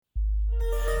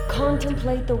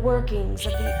contemplate the workings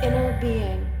of the inner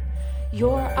being.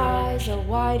 Your eyes are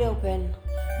wide open,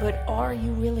 but are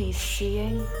you really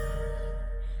seeing?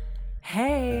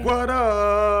 Hey. What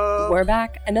up? We're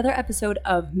back. Another episode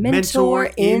of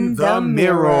Mentor in the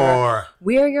Mirror.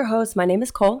 We're your hosts. My name is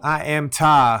Cole. I am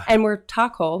Ta. And we're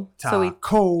Tahkole. So we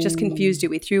Tahkole. just confused you.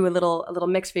 We threw a little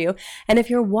mix for you. And if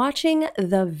you're watching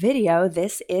the video,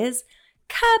 this is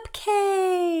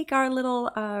Cupcake, our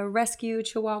little rescue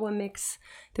Chihuahua mix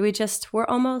that we're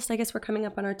almost, I guess we're coming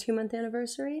up on our 2-month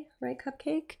anniversary, right,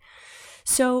 Cupcake?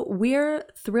 So we're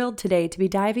thrilled today to be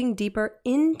diving deeper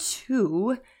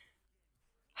into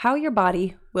how your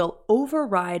body will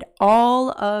override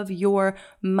all of your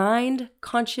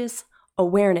mind-conscious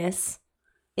awareness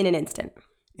in an instant.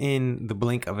 In the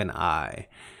blink of an eye.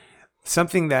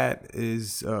 Something that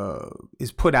is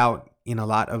put out in a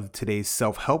lot of today's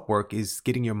self-help work is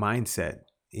getting your mindset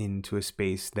into a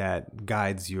space that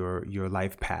guides your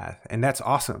life path. And that's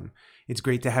awesome. It's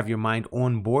great to have your mind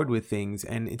on board with things.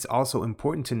 And it's also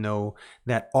important to know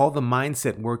that all the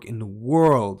mindset work in the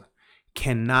world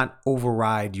cannot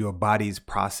override your body's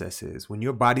processes. When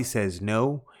your body says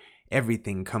no,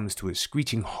 everything comes to a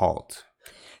screeching halt.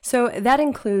 So that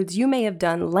includes, you may have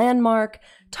done Landmark,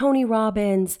 Tony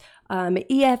Robbins,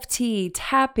 EFT,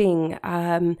 tapping,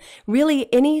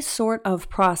 really any sort of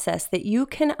process that you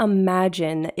can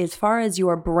imagine as far as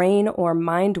your brain or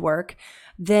mind work.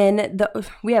 Then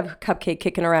we have Cupcake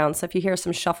kicking around. So if you hear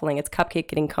some shuffling, it's Cupcake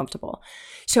getting comfortable.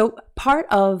 So part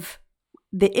of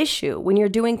the issue when you're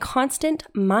doing constant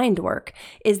mind work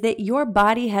is that your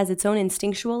body has its own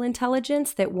instinctual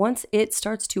intelligence that once it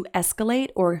starts to escalate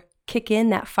or kick in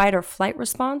that fight or flight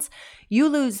response, you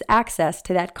lose access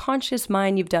to that conscious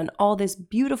mind you've done all this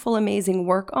beautiful, amazing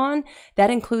work on. That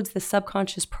includes the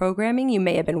subconscious programming you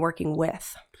may have been working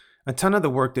with. A ton of the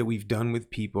work that we've done with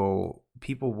people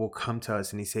will come to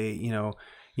us and they say,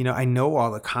 I know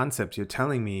all the concepts you're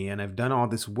telling me and I've done all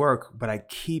this work, but I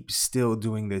keep still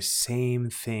doing the same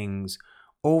things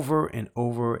over and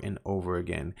over and over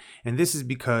again. And this is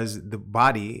because the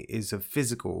body is a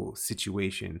physical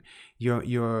situation.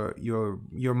 Your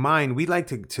mind, we like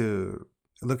to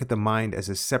look at the mind as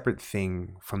a separate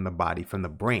thing from the body, from the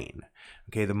brain.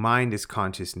 Okay, the mind is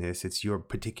consciousness. It's your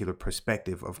particular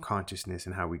perspective of consciousness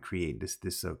and how we create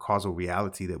this causal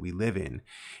reality that we live in.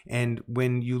 And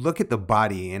when you look at the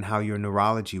body and how your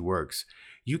neurology works,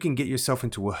 you can get yourself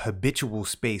into a habitual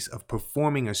space of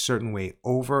performing a certain way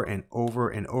over and over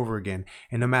and over again.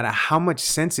 And no matter how much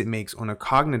sense it makes on a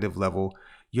cognitive level,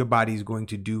 your body is going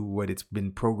to do what it's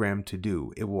been programmed to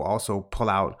do. It will also pull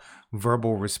out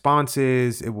verbal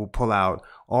responses. It will pull out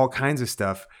all kinds of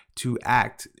stuff to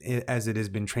act as it has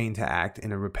been trained to act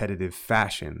in a repetitive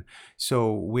fashion.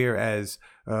 So whereas,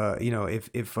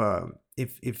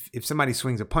 if somebody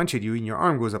swings a punch at you and your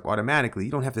arm goes up automatically,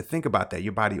 you don't have to think about that.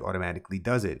 Your body automatically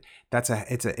does it.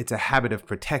 It's a habit of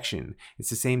protection. It's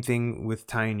the same thing with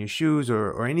tying your shoes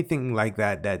or anything like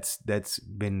that that's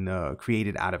been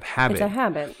created out of habit. It's a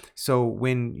habit. So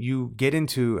when you get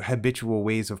into habitual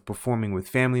ways of performing with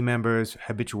family members,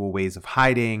 habitual ways of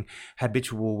hiding,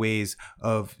 habitual ways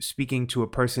of speaking to a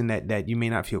person that you may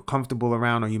not feel comfortable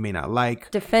around or you may not like,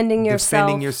 defending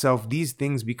yourself, these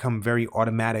things become very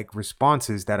automatic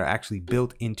responses that are actually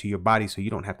built into your body so you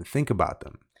don't have to think about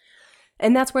them.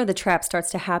 And that's where the trap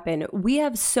starts to happen. We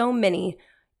have so many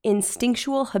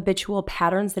instinctual, habitual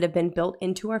patterns that have been built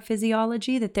into our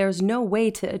physiology that there's no way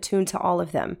to attune to all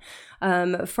of them.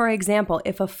 For example,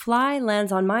 if a fly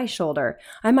lands on my shoulder,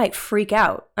 I might freak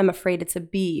out. I'm afraid it's a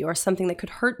bee or something that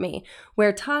could hurt me,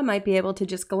 where Ta might be able to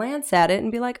just glance at it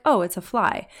and be like, oh, it's a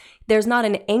fly. There's not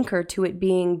an anchor to it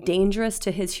being dangerous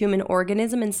to his human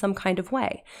organism in some kind of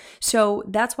way. So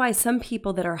that's why some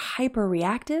people that are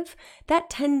hyper-reactive, that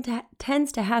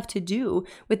tends to have to do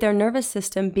with their nervous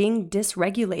system being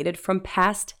dysregulated from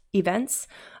past events,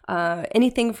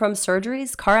 anything from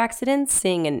surgeries, car accidents,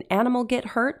 seeing an animal get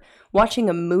hurt, watching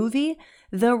a movie.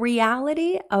 The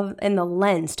reality of and the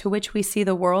lens to which we see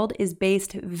the world is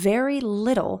based very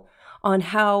little on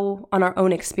our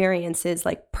own experiences,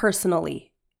 like personally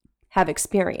have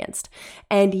experienced.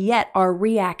 And yet our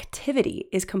reactivity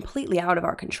is completely out of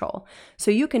our control.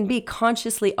 So you can be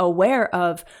consciously aware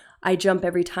of, I jump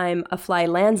every time a fly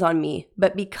lands on me,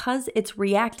 but because it's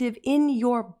reactive in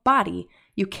your body,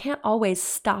 you can't always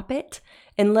stop it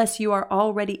unless you are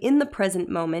already in the present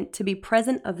moment to be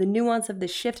present of the nuance of the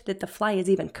shift that the fly is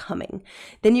even coming.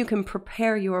 Then you can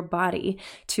prepare your body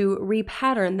to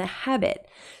repattern the habit.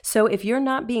 So if you're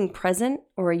not being present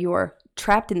or you're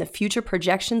trapped in the future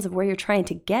projections of where you're trying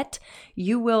to get,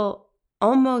 you will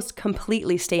almost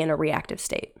completely stay in a reactive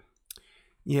state.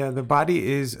 Yeah, the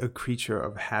body is a creature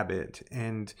of habit,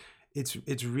 and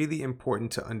it's really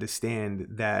important to understand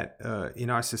that in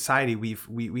our society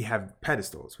we have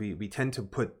pedestals. We tend to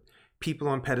put people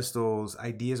on pedestals,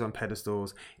 ideas on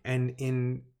pedestals, and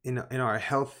in our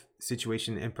health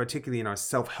situation, and particularly in our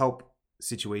self-help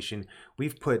situation,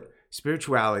 we've put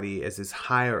spirituality as this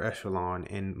higher echelon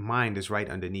and mind is right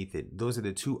underneath it. Those are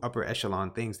the two upper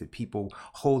echelon things that people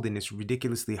hold in this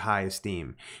ridiculously high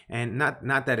esteem. And not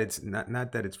that it's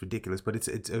not that it's ridiculous, but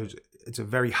it's a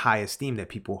very high esteem that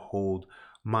people hold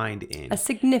mind in. A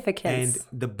significance. And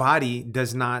the body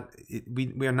does not,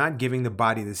 we are not giving the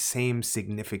body the same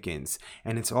significance.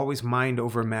 And it's always mind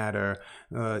over matter,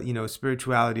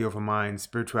 spirituality over mind,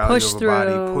 spirituality over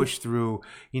body, push through,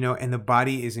 and the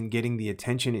body isn't getting the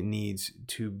attention it needs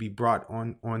to be brought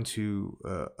onto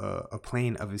a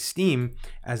plane of esteem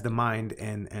as the mind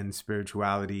and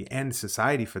spirituality and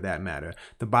society for that matter.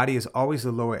 The body is always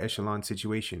a lower echelon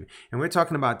situation. And we're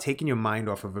talking about taking your mind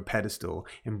off of a pedestal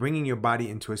and bringing your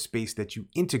body into a space that you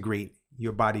integrate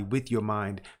your body with your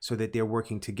mind so that they're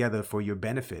working together for your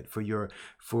benefit, for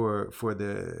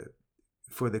the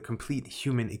complete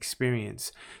human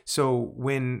experience. So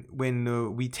when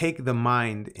we take the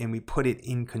mind and we put it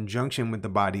in conjunction with the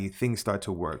body, things start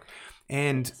to work.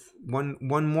 And one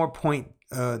more point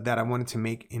that I wanted to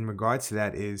make in regards to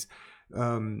that is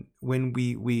when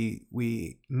we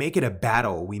make it a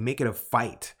battle, we make it a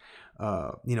fight.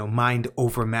 Mind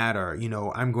over matter.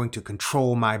 I'm going to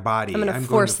control my body. I'm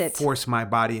going to force my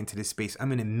body into this space. I'm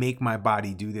going to make my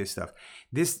body do this stuff.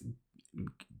 This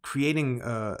creating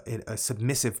a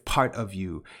submissive part of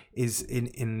you is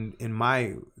in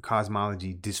my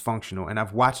cosmology dysfunctional, and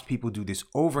I've watched people do this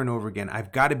over and over again.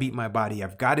 I've got to beat my body.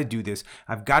 I've got to do this.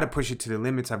 I've got to push it to the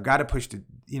limits. I've got to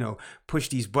push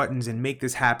these buttons and make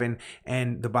this happen,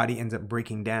 and the body ends up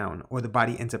breaking down, or the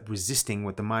body ends up resisting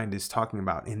what the mind is talking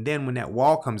about. And then when that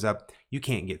wall comes up, you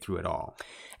can't get through it all.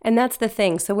 And that's the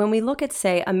thing. So when we look at,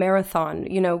 say, a marathon,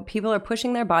 people are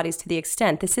pushing their bodies to the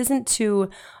extent. This isn't to,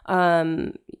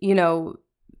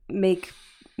 make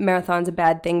marathons a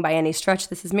bad thing by any stretch.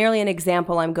 This is merely an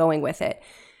example. I'm going with it.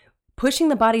 Pushing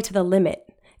the body to the limit.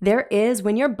 There is,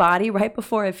 when your body, right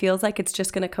before it feels like it's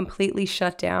just going to completely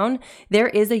shut down, there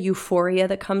is a euphoria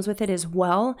that comes with it as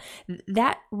well.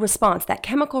 That response, that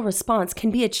chemical response, can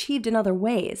be achieved in other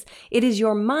ways. It is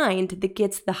your mind that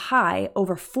gets the high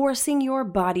over forcing your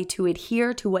body to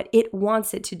adhere to what it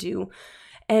wants it to do.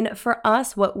 And for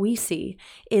us, what we see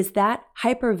is that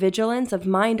hypervigilance of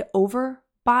mind over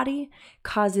body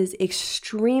causes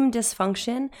extreme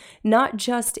dysfunction, not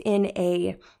just in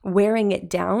a wearing it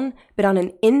down, but on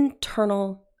an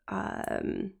internal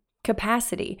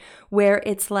capacity where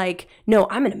it's like, no,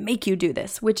 I'm going to make you do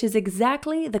this, which is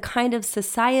exactly the kind of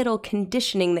societal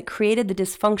conditioning that created the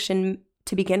dysfunction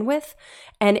to begin with.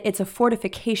 And it's a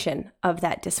fortification of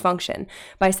that dysfunction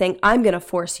by saying, I'm going to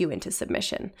force you into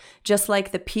submission, just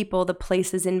like the people, the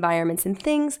places, environments, and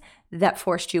things that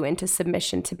forced you into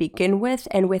submission to begin with.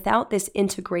 And without this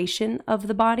integration of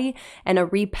the body and a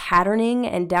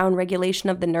repatterning and downregulation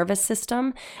of the nervous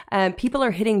system, people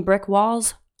are hitting brick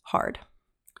walls hard.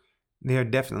 They are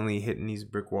definitely hitting these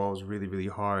brick walls really, really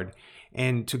hard.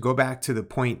 And to go back to the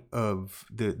point of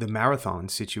the marathon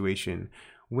situation,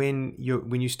 when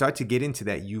you start to get into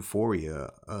that euphoria,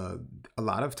 a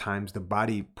lot of times the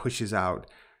body pushes out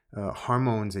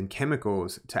hormones and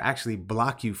chemicals to actually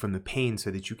block you from the pain so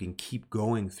that you can keep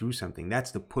going through something.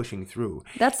 That's the pushing through.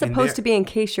 That's supposed to be in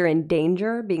case you're in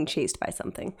danger, being chased by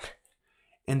something.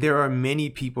 And there are many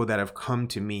people that have come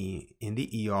to me in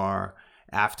the ER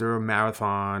after a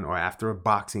marathon or after a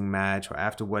boxing match or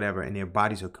after whatever, and their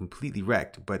bodies are completely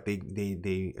wrecked, but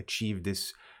they achieve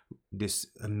this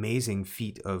amazing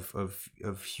feat of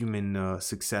human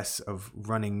success of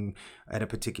running at a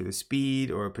particular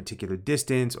speed or a particular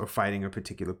distance or fighting a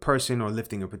particular person or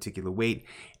lifting a particular weight.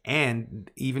 And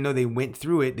even though they went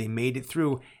through it, they made it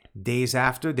through. Days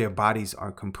after, their bodies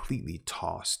are completely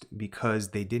tossed because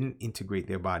they didn't integrate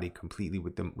their body completely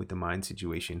with the mind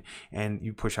situation. And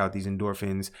you push out these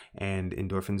endorphins, and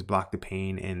endorphins block the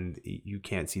pain, and you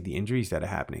can't see the injuries that are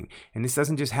happening. And this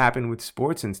doesn't just happen with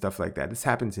sports and stuff like that. This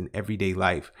happens in everyday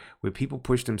life where people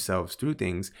push themselves through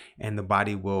things, and the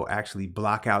body will actually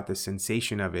block out the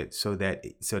sensation of it so that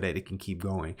it can keep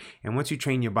going. And once you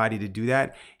train your body to do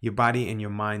that, your body and your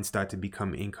mind start to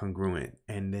become incongruent,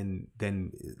 and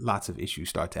then lots of issues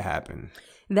start to happen.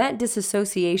 That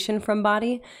disassociation from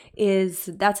body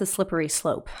that's a slippery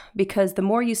slope, because the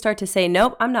more you start to say,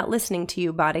 nope, I'm not listening to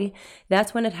you, body,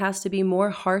 that's when it has to be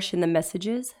more harsh in the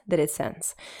messages that it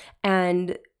sends.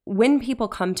 And when people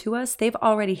come to us, they've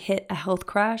already hit a health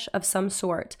crash of some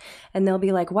sort, and they'll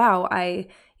be like, wow, I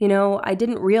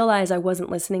didn't realize I wasn't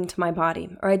listening to my body,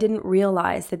 or I didn't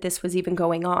realize that this was even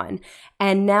going on.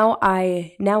 And now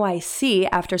I see,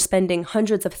 after spending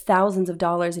hundreds of thousands of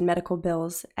dollars in medical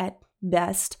bills at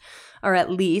best, or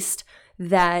at least,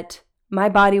 that my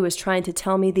body was trying to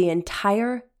tell me the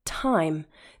entire time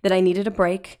that I needed a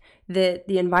break, that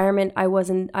the environment I was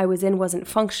in wasn't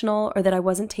functional, or that I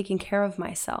wasn't taking care of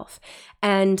myself.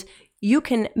 And you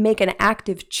can make an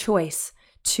active choice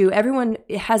to, everyone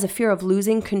has a fear of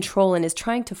losing control and is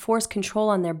trying to force control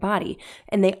on their body.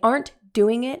 And they aren't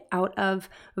doing it out of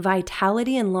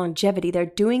vitality and longevity. They're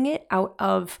doing it out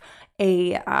of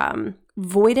an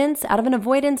avoidance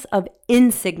of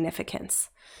insignificance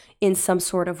in some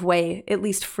sort of way, at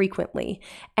least frequently.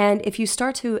 And if you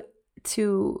start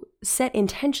to set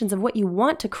intentions of what you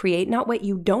want to create, not what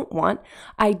you don't want.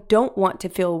 I don't want to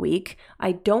feel weak.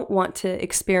 I don't want to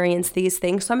experience these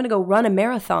things. So I'm going to go run a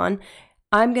marathon.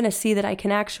 I'm going to see that I can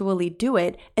actually do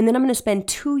it. And then I'm going to spend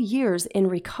 2 years in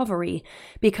recovery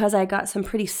because I got some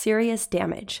pretty serious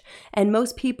damage. And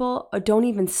most people don't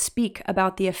even speak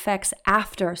about the effects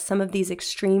after some of these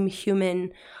extreme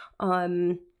human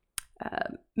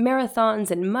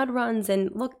marathons and mud runs. And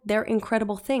look, they're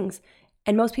incredible things.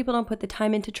 And most people don't put the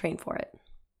time in to train for it.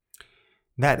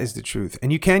 That is the truth.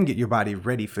 And you can get your body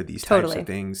ready for these types of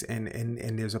things. And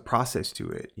there's a process to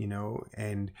it,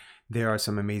 and there are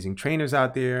some amazing trainers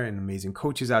out there and amazing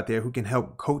coaches out there who can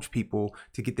help coach people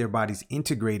to get their bodies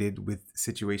integrated with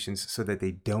situations so that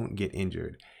they don't get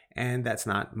injured. And that's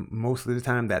not, most of the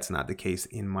time, that's not the case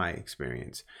in my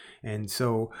experience. And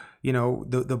so,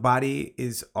 the body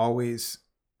is always,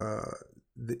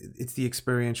 it's the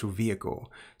experiential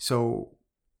vehicle. So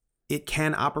it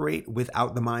can operate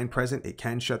without the mind present. It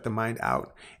can shut the mind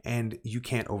out, and you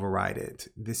can't override it.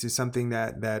 This is something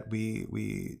that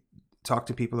we talk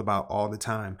to people about all the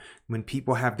time. When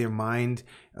people have their mind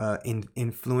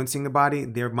influencing the body,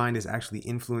 their mind is actually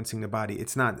influencing the body.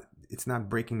 It's not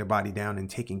breaking the body down and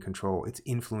taking control. It's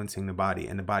influencing the body,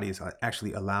 and the body is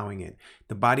actually allowing it.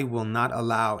 The body will not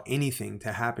allow anything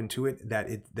to happen to it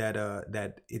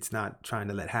that it's not trying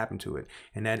to let happen to it,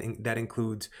 and that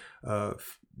includes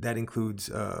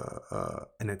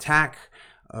an attack,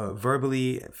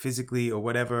 verbally, physically, or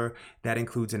whatever. That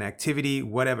includes an activity,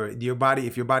 whatever. If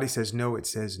your body says no, it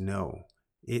says no.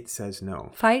 It says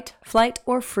no. Fight, flight,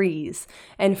 or freeze.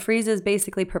 And freeze is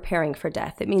basically preparing for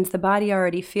death. It means the body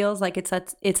already feels like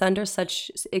it's under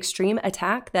such extreme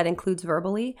attack, that includes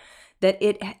verbally, that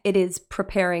it is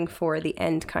preparing for the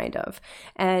end, kind of.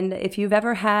 And if you've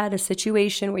ever had a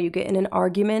situation where you get in an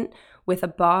argument with a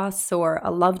boss or a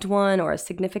loved one or a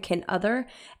significant other,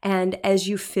 and as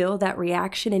you feel that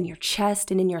reaction in your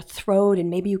chest and in your throat, and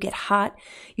maybe you get hot,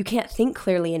 you can't think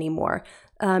clearly anymore.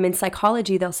 In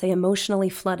psychology, they'll say emotionally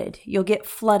flooded. You'll get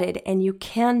flooded and you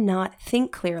cannot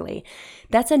think clearly.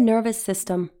 That's a nervous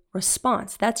system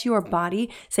response. That's your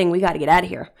body saying, we got to get out of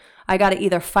here. I got to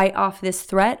either fight off this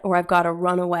threat or I've got to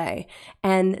run away.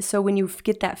 And so when you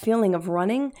get that feeling of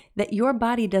running, that your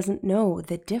body doesn't know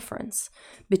the difference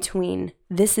between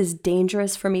this is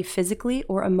dangerous for me physically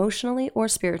or emotionally or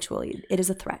spiritually. It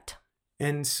is a threat.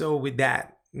 And so with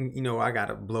that, I got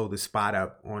to blow the spot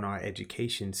up on our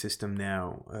education system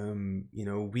now.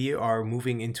 We are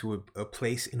moving into a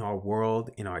place in our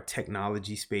world, in our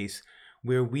technology space,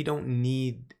 where we don't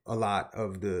need a lot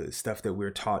of the stuff that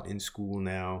we're taught in school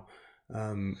now,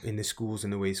 in the schools,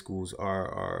 and the way schools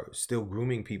are still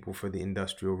grooming people for the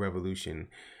Industrial Revolution.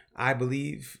 I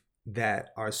believe that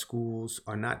our schools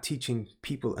are not teaching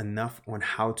people enough on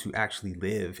how to actually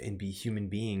live and be human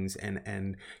beings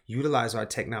and utilize our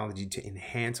technology to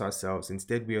enhance ourselves.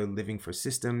 Instead, we are living for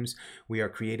systems. We are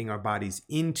creating our bodies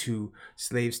into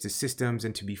slaves to systems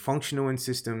and to be functional in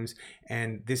systems.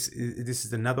 And this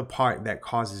is another part that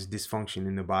causes dysfunction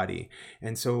in the body.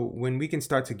 And so when we can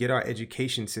start to get our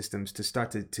education systems to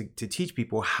start to teach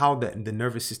people how the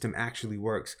nervous system actually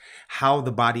works, how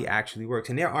the body actually works.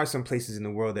 And there are some places in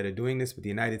the world that are doing this, but the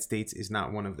United States is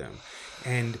not one of them.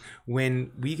 And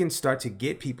when we can start to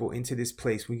get people into this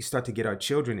place, we start to get our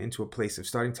children into a place of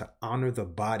starting to honor the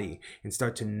body and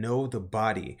start to know the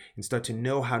body and start to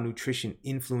know how nutrition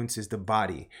influences the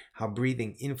body, how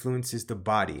breathing influences the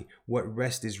body, what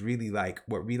rest is really like,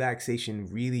 what relaxation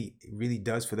really, really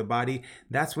does for the body.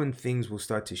 That's when things will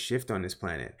start to shift on this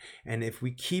planet. And if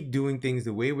we keep doing things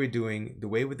the way we're doing, the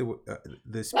way with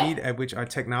the speed at which our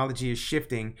technology is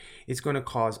shifting, it's going to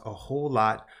cause a whole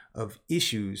lot of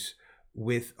issues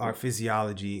with our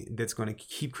physiology that's going to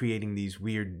keep creating these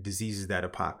weird diseases that are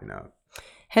popping up.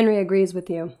 Henry agrees with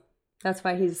you. That's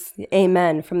why he's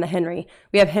amen from the Henry.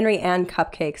 We have Henry and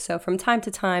Cupcake. So from time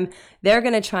to time, they're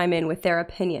going to chime in with their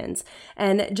opinions.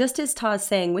 And just as Ta's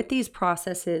saying, with these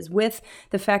processes, with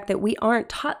the fact that we aren't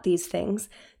taught these things,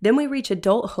 then we reach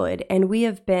adulthood and we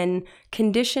have been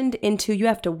conditioned into you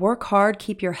have to work hard,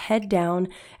 keep your head down,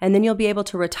 and then you'll be able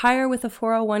to retire with a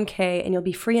 401k and you'll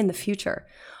be free in the future.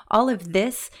 All of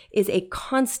this is a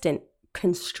constant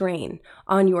constrain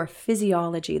on your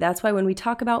physiology. That's why when we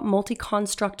talk about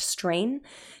multi-construct strain,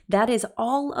 that is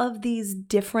all of these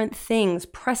different things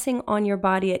pressing on your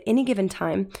body at any given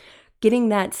time, getting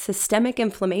that systemic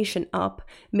inflammation up,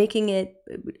 making it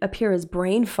appear as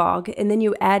brain fog, and then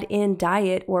you add in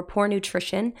diet or poor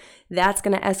nutrition, that's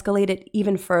going to escalate it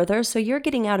even further. So you're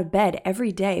getting out of bed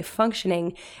every day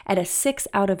functioning at a 6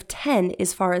 out of 10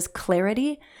 as far as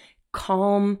clarity,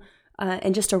 calm,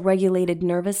 and just a regulated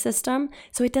nervous system.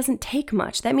 So it doesn't take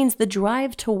much. That means the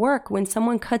drive to work when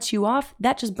someone cuts you off,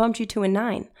 that just bumped you to a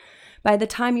 9. By the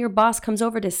time your boss comes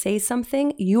over to say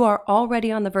something, you are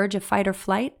already on the verge of fight or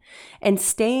flight. And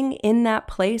staying in that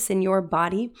place in your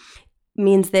body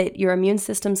means that your immune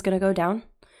system's going to go down.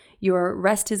 Your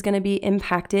rest is going to be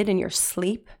impacted in your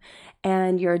sleep.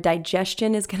 And your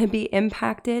digestion is going to be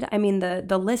impacted. I mean,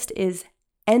 the list is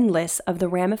endless of the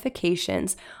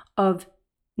ramifications of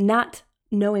not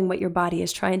knowing what your body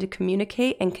is trying to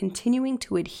communicate and continuing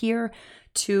to adhere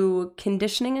to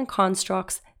conditioning and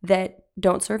constructs that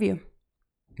don't serve you.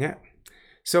 Yeah.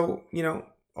 So,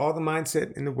 all the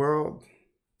mindset in the world.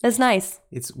 It's nice.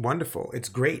 It's wonderful. It's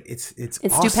great. It's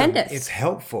awesome. Stupendous. It's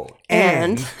helpful.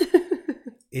 And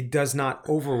it does not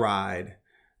override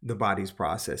the body's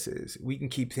processes. We can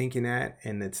keep thinking that,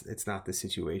 and it's not the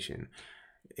situation.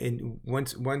 And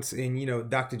once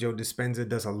Dr. Joe Dispenza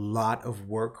does a lot of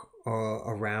work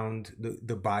around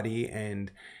the body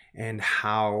and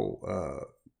how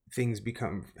things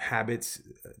become habits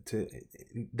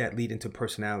that lead into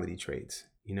personality traits.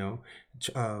 What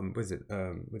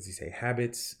does he say?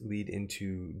 Habits lead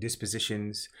into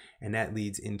dispositions, and that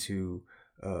leads into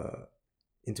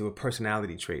a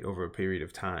personality trait over a period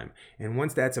of time. And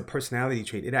once that's a personality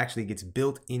trait, it actually gets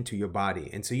built into your body.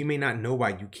 And so you may not know why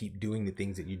you keep doing the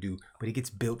things that you do, but it gets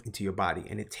built into your body.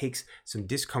 And it takes some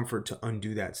discomfort to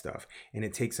undo that stuff. And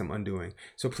it takes some undoing.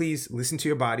 So please listen to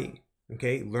your body.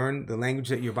 Okay. Learn the language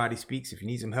that your body speaks. If you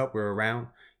need some help, we're around.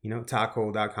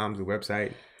 Tahkole.com is the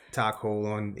website. Tahkole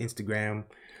on Instagram.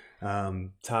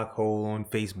 Tahkole on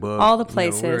Facebook, all the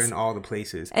places. We're in all the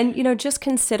places. And just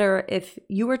consider if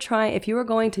you were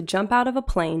going to jump out of a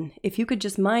plane, if you could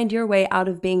just mind your way out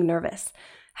of being nervous.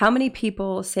 How many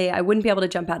people say, I wouldn't be able to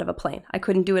jump out of a plane. I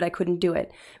couldn't do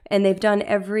it. And they've done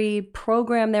every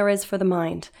program there is for the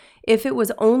mind. If it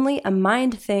was only a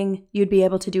mind thing, you'd be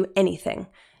able to do anything,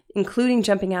 including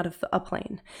jumping out of a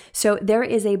plane. So there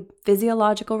is a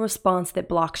physiological response that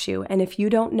blocks you. And if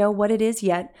you don't know what it is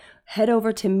yet, head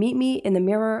over to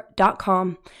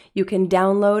meetmeinthemirror.com. You can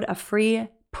download a free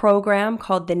program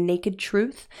called The Naked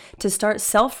Truth to start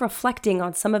self-reflecting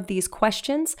on some of these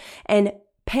questions and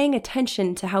paying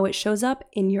attention to how it shows up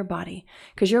in your body,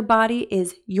 because your body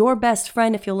is your best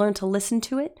friend if you'll learn to listen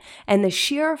to it. And the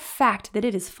sheer fact that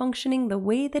it is functioning the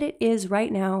way that it is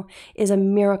right now is a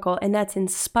miracle. And that's in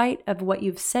spite of what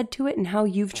you've said to it and how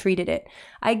you've treated it.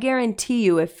 I guarantee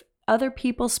you, if other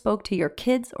people spoke to your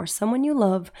kids or someone you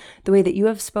love the way that you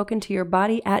have spoken to your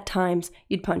body at times,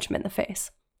 you'd punch them in the face.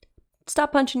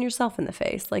 Stop punching yourself in the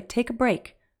face. Take a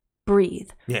break, breathe,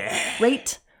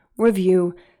 rate,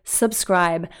 review,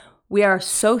 subscribe. We are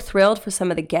so thrilled for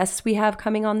some of the guests we have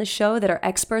coming on the show that are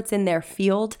experts in their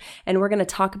field. And we're going to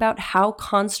talk about how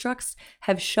constructs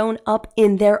have shown up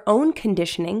in their own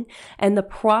conditioning and the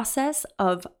process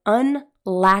of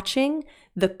unlatching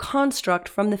the construct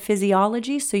from the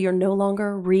physiology so you're no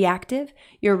longer reactive,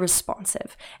 you're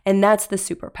responsive. And that's the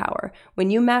superpower. When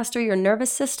you master your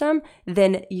nervous system,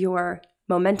 then your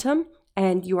momentum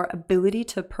and your ability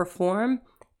to perform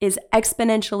is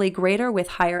exponentially greater with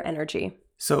higher energy.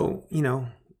 So,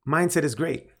 mindset is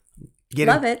great.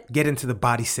 Love it. Get into the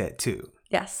body set too.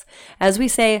 Yes. As we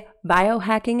say,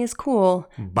 biohacking is cool.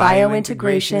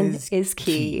 Biointegration is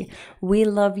key. We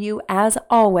love you as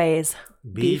always.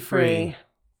 Be free.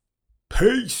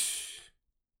 Peace.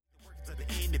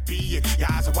 Your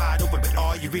eyes are wide open, but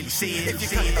all you really see is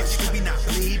if you cut us, do we not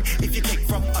believe? If you take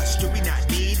from us, do we not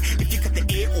need? If you cut the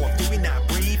air off, do we not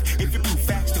breathe? If you prove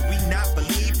facts, do we not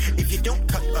believe? If you don't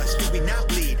cut us, do we not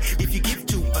bleed? If you give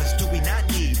to us, do we not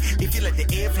need? If you let the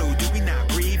air flow, do we not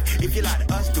breathe? If you lie to